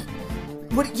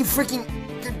 What are you freaking...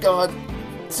 Good God.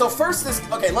 So first this...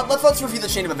 Okay, let's review the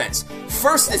chain of events.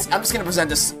 First this... I'm just gonna present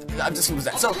this...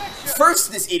 So,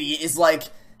 first this idiot is like,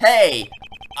 hey...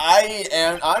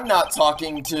 I'm not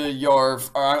talking to your...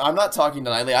 I'm not talking to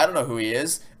Knightley. I don't know who he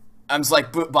is. I'm just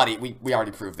like, buddy, we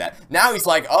already proved that. Now he's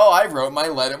like, oh, I wrote my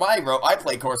letter. I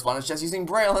played correspondence chess using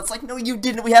Braille. It's like, no, you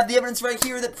didn't. We have the evidence right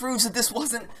here that proves that this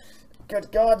wasn't... Good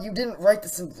God, you didn't write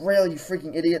this in Braille, you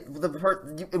freaking idiot.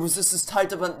 It was just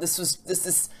typed up on... This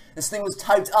thing was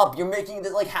typed up. You're making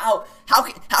this... Like, how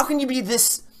can you be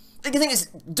this... Like, the thing is,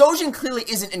 Dojin clearly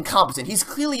isn't incompetent. He's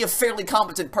clearly a fairly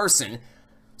competent person.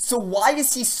 So why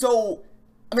is he so...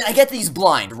 I mean, I get that he's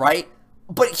blind, right?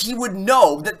 But he would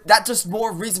know that that's just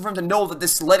more reason for him to know that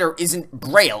this letter isn't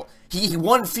Braille.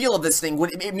 One feel of this thing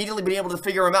would immediately be able to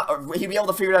figure him out. Or he'd be able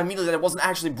to figure it out immediately that it wasn't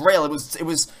actually Braille. It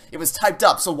was typed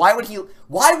up. So why would he?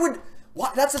 Why?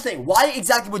 That's the thing. Why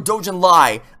exactly would Dojin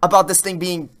lie about this thing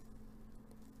being?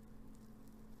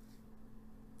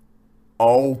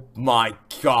 Oh my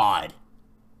God!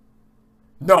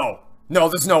 No,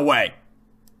 there's no way.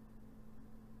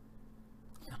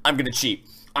 I'm gonna cheat.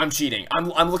 I'm cheating.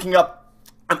 I'm looking up.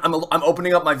 I'm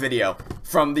opening up my video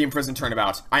from the Imprisoned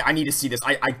Turnabout. I need to see this.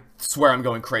 I swear I'm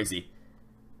going crazy.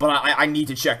 But I need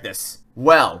to check this.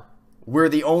 Well, we're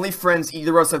the only friends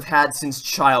either of us have had since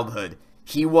childhood.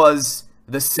 He was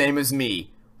the same as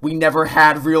me. We never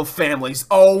had real families.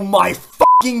 Oh my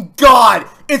fucking God!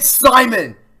 It's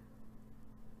Simon!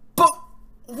 But,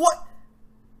 what?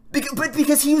 But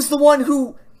because he was the one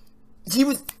who...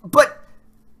 But,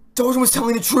 Dojin was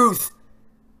telling the truth.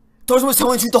 Dojin was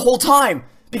telling the truth the whole time.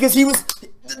 Because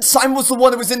Simon was the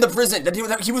one that was in the prison. That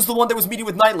he was the one that was meeting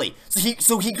with Knightley.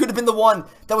 So he could have been the one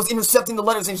that was intercepting the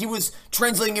letters, and he was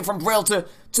translating it from Braille to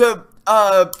something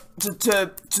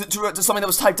that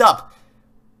was typed up.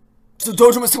 So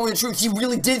Dojin was telling the truth. He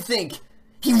really did think.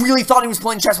 He really thought he was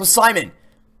playing chess with Simon.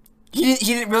 He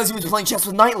didn't realize he was playing chess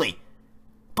with Knightley.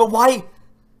 But why?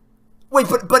 Wait,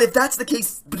 but if that's the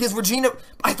case, because Regina,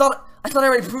 I thought I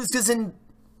already proved this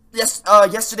because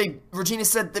yesterday, Regina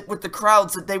said that with the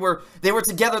crowds that they were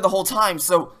together the whole time,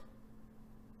 so...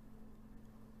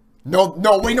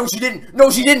 Wait, no, she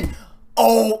didn't!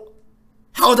 Oh!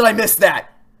 How did I miss that?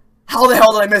 How the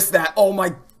hell did I miss that? Oh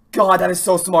my God, that is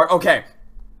so smart. Okay.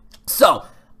 So,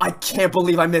 I can't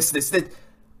believe I missed this.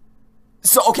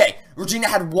 Okay, Regina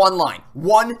had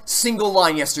one single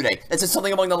line yesterday that said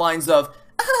something along the lines of,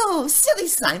 oh, silly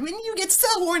Simon, you get so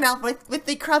worn out with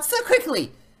the crowd so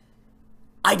quickly.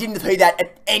 I didn't pay that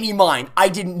at any mind. I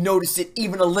didn't notice it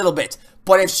even a little bit.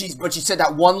 But she said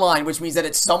that one line, which means that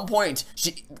at some point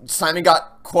Simon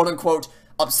got quote unquote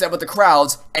upset with the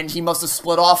crowds, and he must have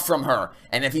split off from her.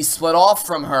 And if he split off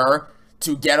from her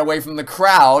to get away from the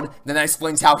crowd, then that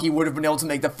explains how he would have been able to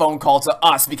make the phone call to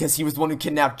us, because he was the one who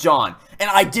kidnapped John. And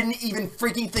I didn't even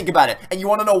freaking think about it. And you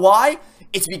want to know why?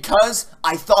 It's because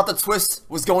I thought the twist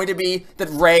was going to be that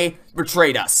Ray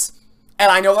betrayed us. And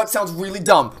I know that sounds really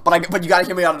dumb, but you gotta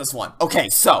hear me out on this one. Okay,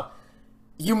 so,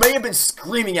 you may have been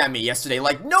screaming at me yesterday,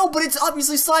 like, no, but it's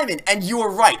obviously Simon. And you were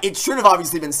right, it should have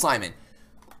obviously been Simon.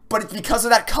 But it's because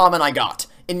of that comment I got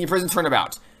in the Imprisoned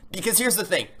Turnabout. Because here's the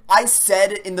thing, I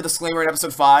said in the disclaimer in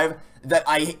episode 5 that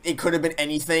it could have been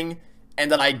anything,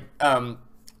 and that I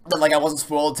wasn't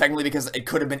spoiled technically because it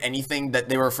could have been anything that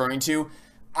they were referring to.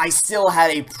 I still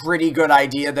had a pretty good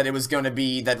idea that it was going to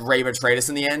be that Ray betrayed us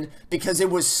in the end, because it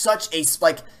was such a,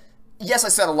 like, yes, I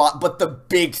said a lot, but the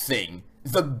big thing,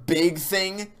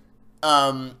 that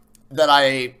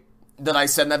that I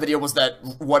said in that video was that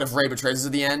what if Ray betrays us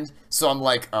at the end? So I'm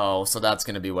like, oh, so that's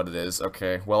gonna be what it is.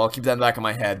 Okay, well, I'll keep that in the back of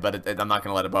my head, but I'm not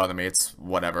gonna let it bother me. It's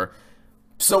whatever.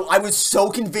 So I was so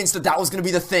convinced that that was gonna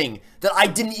be the thing that I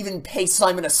didn't even pay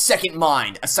Simon a second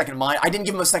mind. I didn't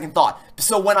give him a second thought.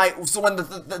 So when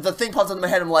the thing pops into my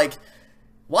head, I'm like,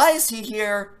 why is he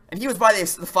here? And he was by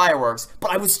the fireworks,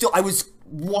 but I was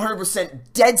 100%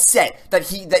 dead set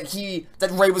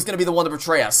that Ray was gonna be the one to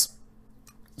betray us.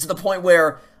 To the point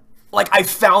where, like, I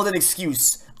found an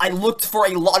excuse. I looked for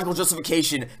a logical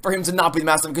justification for him to not be the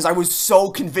mastermind because I was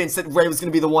so convinced that Ray was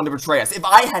going to be the one to betray us. If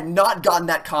I had not gotten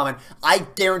that comment, I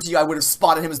guarantee you I would have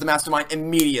spotted him as the mastermind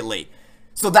immediately.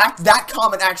 So that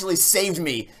comment actually saved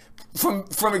me from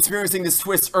experiencing this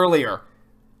twist earlier.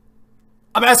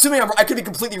 I'm assuming I could be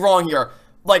completely wrong here.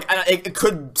 Like, it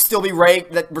could still be Ray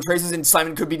that betrays us and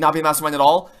Simon could not be the mastermind at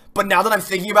all. But now that I'm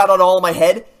thinking about it all in my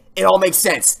head, it all makes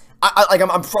sense.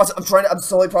 I'm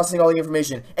slowly processing all the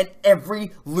information, and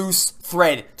every loose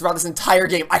thread throughout this entire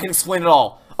game, I can explain it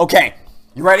all. Okay,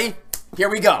 you ready? Here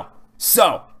we go.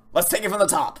 So, let's take it from the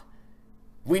top.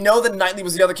 We know that Knightley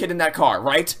was the other kid in that car,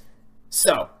 right?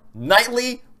 So,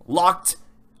 Knightley locked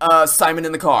Simon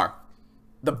in the car.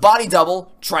 The body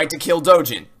double tried to kill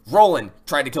Dojin. Roland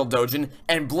tried to kill Dojin,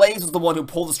 and Blaze was the one who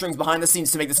pulled the strings behind the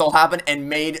scenes to make this all happen and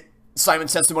made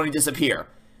Simon's testimony disappear.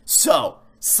 So,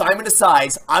 Simon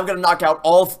decides, I'm going to knock out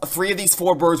all 3 of these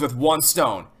 4 birds with 1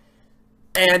 stone.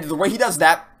 And the way he does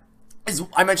that is,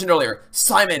 I mentioned earlier,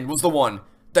 Simon was the one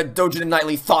that Dojin and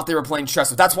Knightley thought they were playing chess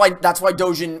with. That's why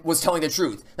Dojin was telling the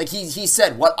truth. Like, he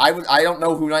said, what, I don't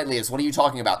know who Knightley is, what are you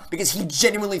talking about? Because he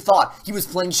genuinely thought he was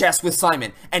playing chess with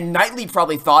Simon. And Knightley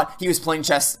probably thought he was playing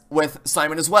chess with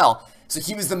Simon as well. So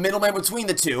he was the middleman between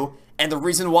the two, and the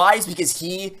reason why is because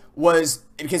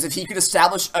if he could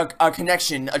establish a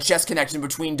connection, a chess connection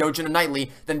between Dojin and Knightley,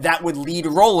 then that would lead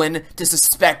Roland to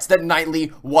suspect that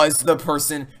Knightley was the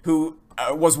person who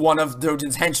was one of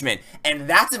Dojin's henchmen. And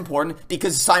that's important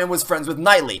because Simon was friends with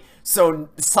Knightley. So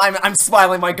Simon, I'm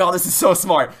smiling, my god, this is so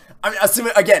smart. I'm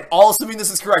assuming, again, assuming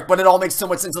this is correct, but it all makes so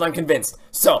much sense and I'm convinced.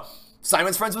 So,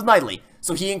 Simon's friends with Knightley.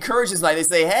 So he encourages Knightley, they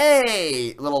say,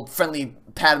 hey, little friendly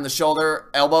pat on the shoulder,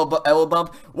 elbow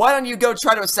bump. Why don't you go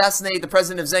try to assassinate the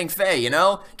president of Zhang Fei, you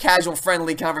know? Casual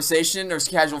friendly conversation or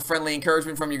casual friendly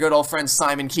encouragement from your good old friend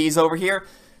Simon Keys over here.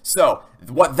 So,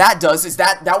 what that does is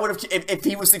that would have, if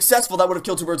he was successful, that would have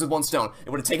killed 2 birds with 1 stone. It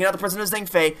would have taken out the president of Zhang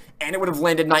Fei, and it would have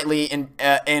landed Knightley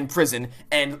in prison.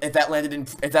 And if that landed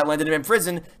him in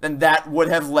prison, then that would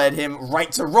have led him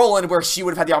right to Roland, where she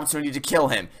would have had the opportunity to kill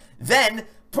him. Then,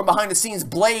 from behind the scenes,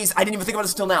 Blaze, I didn't even think about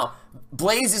this until now.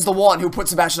 Blaze is the one who put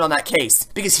Sebastian on that case,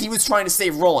 because he was trying to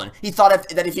save Roland. He thought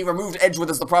that if he removed Edgewood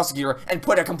as the prosecutor and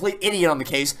put a complete idiot on the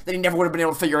case, then he never would have been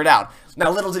able to figure it out. Now,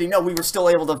 little did he know, we were still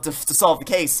able to solve the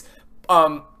case,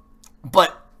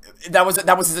 but that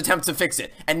was his attempt to fix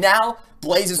it. And now,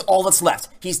 Blaze is all that's left.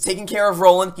 He's taking care of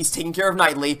Roland, he's taking care of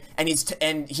Knightley, and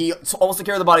he almost took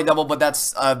care of the body double, but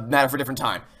that's a matter for a different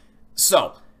time.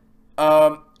 So,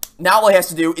 now all he has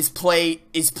to do is play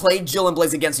Jill and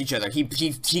Blaze against each other. He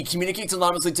communicates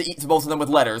anonymously to both of them with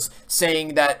letters,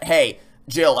 saying that, hey,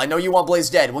 Jill, I know you want Blaze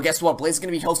dead. Well, guess what? Blaze is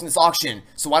going to be hosting this auction,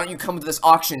 so why don't you come to this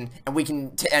auction and we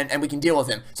can deal with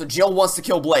him. So Jill wants to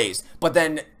kill Blaze, but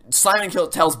then Simon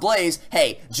tells Blaze,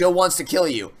 hey, Jill wants to kill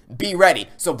you. Be ready.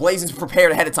 So Blaze is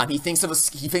prepared ahead of time. He thinks of a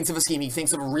scheme. He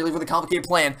thinks of a really, really complicated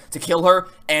plan to kill her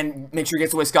and make sure he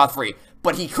gets away scot-free.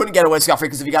 But he couldn't get away scot-free,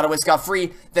 because if he got away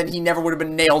scot-free, then he never would have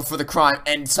been nailed for the crime,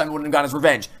 and Simon wouldn't have gotten his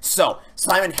revenge. So,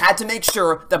 Simon had to make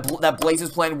sure that Blaze's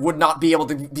plan would not be able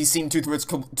to be seen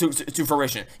to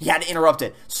fruition. He had to interrupt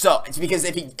it. So, it's because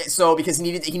he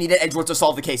needed Edgeworth to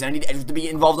solve the case, and I needed Edgeworth to be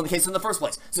involved in the case in the first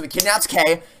place. So he kidnaps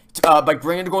Kay by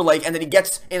bringing her to Gore Lake, and then he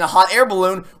gets in a hot air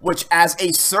balloon, which as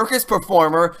a circus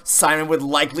performer, Simon would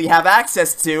likely have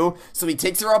access to. So he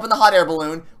takes her up in the hot air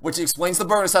balloon, which explains the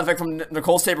burner sound effect from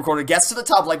Nicole's tape recorder, gets to the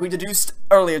top like we deduced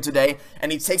earlier today,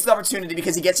 and he takes the opportunity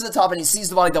because he gets to the top and he sees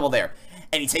the body double there.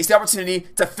 And he takes the opportunity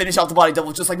to finish off the body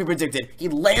double just like we predicted. He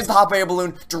lands the hot air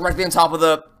balloon directly on top of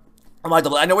the body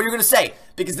double. I know what you're going to say,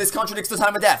 because this contradicts the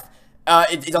time of death.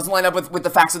 It doesn't line up with the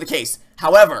facts of the case.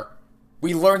 However,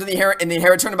 we learned in the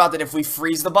Inherent Turnabout that if we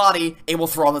freeze the body, it will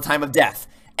throw on the time of death.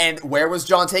 And where was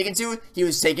John taken to? He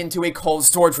was taken to a cold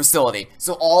storage facility.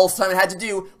 So all Simon had to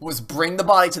do was bring the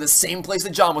body to the same place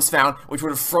that John was found, which would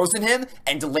have frozen him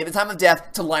and delayed the time of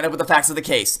death to line up with the facts of the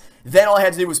case. Then all I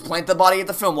had to do was plant the body at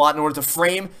the film lot in order to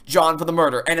frame John for the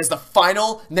murder. And as the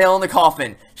final nail in the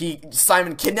coffin,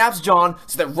 Simon kidnaps John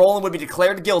so that Roland would be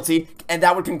declared guilty, and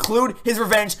that would conclude his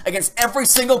revenge against every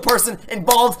single person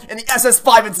involved in the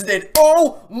SS5 incident.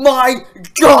 Oh my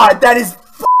god, that is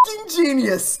fucking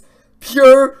genius!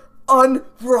 Pure,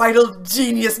 unbridled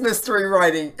genius mystery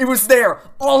writing. It was there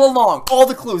all along. All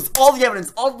the clues, all the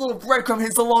evidence, all the little breadcrumb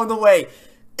hints along the way.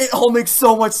 It all makes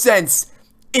so much sense.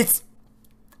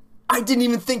 I didn't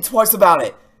even think twice about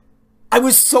it. I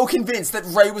was so convinced that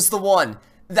Ray was the one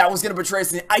that was gonna betray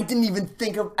us. I didn't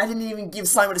even give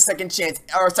Simon a second chance,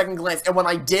 or a second glance, and when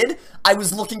I did, I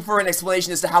was looking for an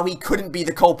explanation as to how he couldn't be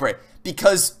the culprit,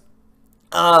 because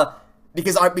like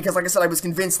I said, I was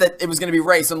convinced that it was gonna be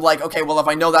Ray, so I'm like, okay, well, if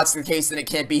I know that's the case, then it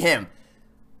can't be him.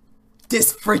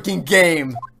 This freaking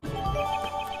game!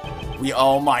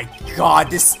 Oh my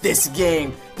god, this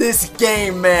game,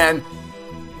 man!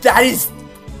 That is...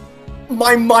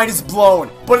 My mind is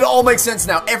blown, but it all makes sense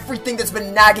now. Everything that's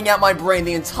been nagging at my brain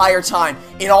the entire time,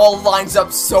 it all lines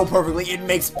up so perfectly. It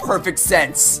makes perfect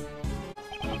sense.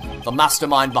 The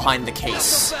mastermind behind the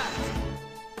case.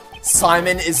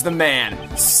 Simon is the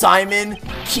man. Simon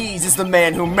Keys is the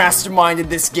man who masterminded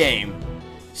this game.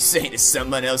 Saying that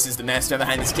someone else is the mastermind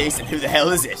behind this case, and who the hell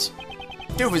is it?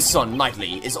 Dover's son,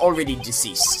 Knightley, is already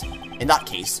deceased. In that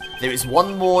case, there is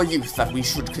one more youth that we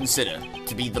should consider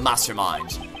to be the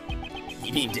mastermind.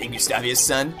 You mean Dame Gustavia's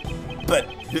son? But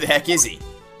who the heck is he?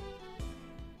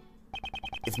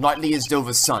 If Knightley is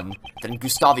Dover's son, then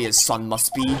Gustavia's son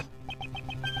must be...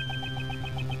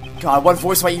 God, what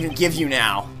voice do I even give you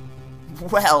now?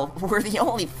 Well, we're the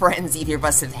only friends either of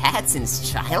us have had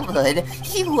since childhood.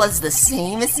 He was the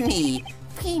same as me.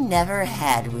 We never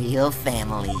had real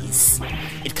families.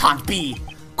 It can't be.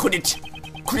 Could it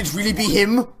really be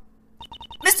him?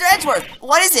 Mr. Edgeworth,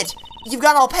 what is it? You've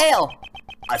gone all pale.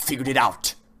 I figured it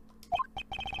out.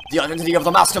 The identity of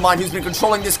the mastermind who's been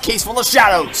controlling this case from the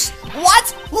shadows!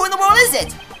 What? Who in the world is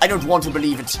it? I don't want to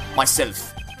believe it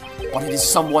myself, but it is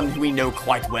someone who we know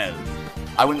quite well.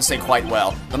 I wouldn't say quite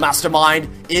well. The mastermind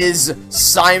is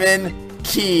Simon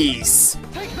Keys.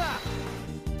 Take that!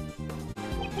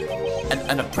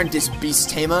 An apprentice beast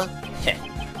tamer? Heh,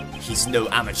 he's no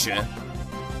amateur.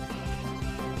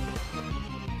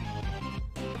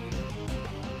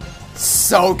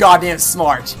 So goddamn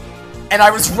smart. And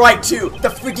I was right too. The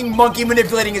freaking monkey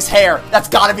manipulating his hair. That's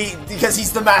gotta be because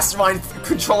he's the mastermind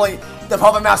controlling the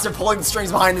puppet master pulling the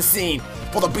strings behind the scene.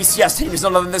 For the BCS team is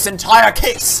none other than this entire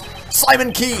case.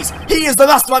 Simon Keys. He is the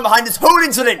mastermind behind this whole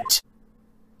incident.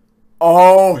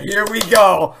 Oh, here we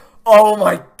go. Oh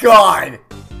my god.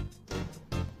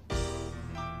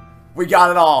 We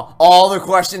got it all. All the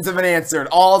questions have been answered.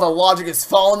 All the logic has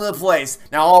fallen into place.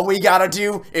 Now all we gotta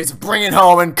do is bring it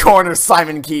home and corner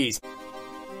Simon Keys.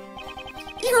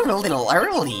 You're a little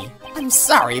early. I'm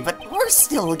sorry, but we're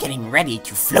still getting ready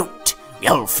to float.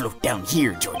 We'll float down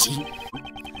here, Georgie.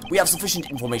 We have sufficient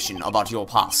information about your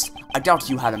past. I doubt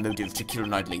you had a motive to kill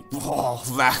Knightley. Oh,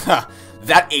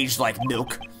 that aged like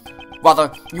milk.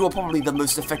 Rather, you are probably the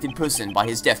most affected person by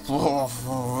his death.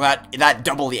 Oh, that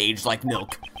doubly aged like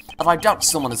milk. But I doubt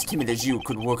someone as timid as you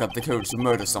could work up the courage to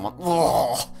murder someone.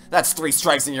 Oh, that's 3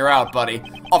 strikes and you're out, buddy.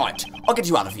 Alright, I'll get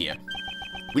you out of here.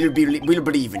 We'll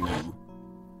believe in you.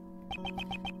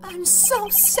 I'm so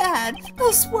sad.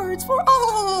 Those words were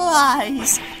all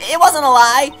lies. It wasn't a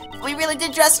lie. We really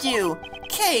did trust you.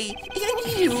 Kay,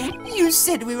 even you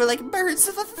said we were like birds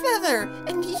of a feather.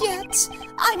 And yet,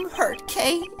 I'm hurt,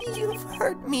 Kay. You've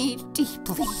hurt me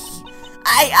deeply.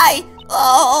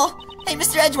 Oh, hey,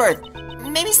 Mr. Edgeworth.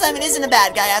 Maybe Simon isn't a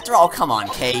bad guy after all. Come on,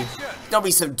 Kay. Don't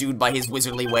be subdued by his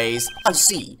wizardly ways. I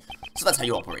see. So that's how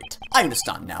you operate. I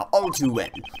understand now, all too well.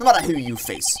 No matter who you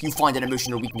face, you find an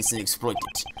emotional weakness and exploit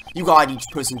it. You guide each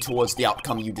person towards the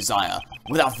outcome you desire,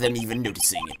 without them even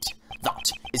noticing it.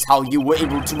 That is how you were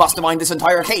able to mastermind this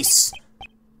entire case.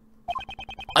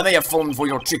 I may have fallen for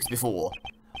your tricks before,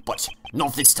 but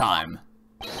not this time.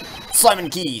 Simon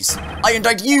Keys, I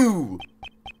indict you!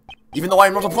 Even though I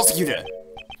am not a prosecutor.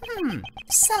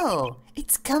 So,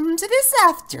 it's come to this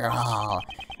after all.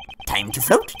 Time to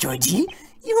float, Georgie.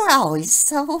 You are always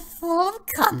so full of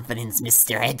confidence,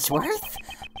 Mr. Edgeworth.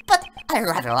 But I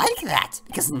rather like that,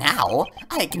 because now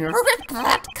I can rip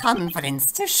that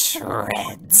confidence to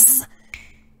shreds.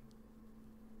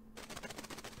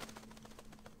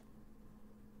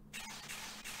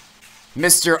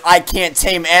 Mr. I can't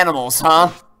tame animals,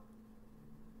 huh?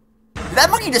 Did that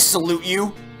monkey just salute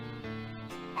you?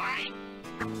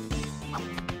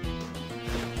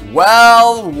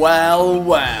 Well, well,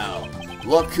 well.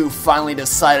 Look who finally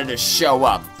decided to show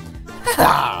up.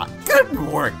 Ha! Good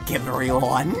work,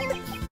 everyone.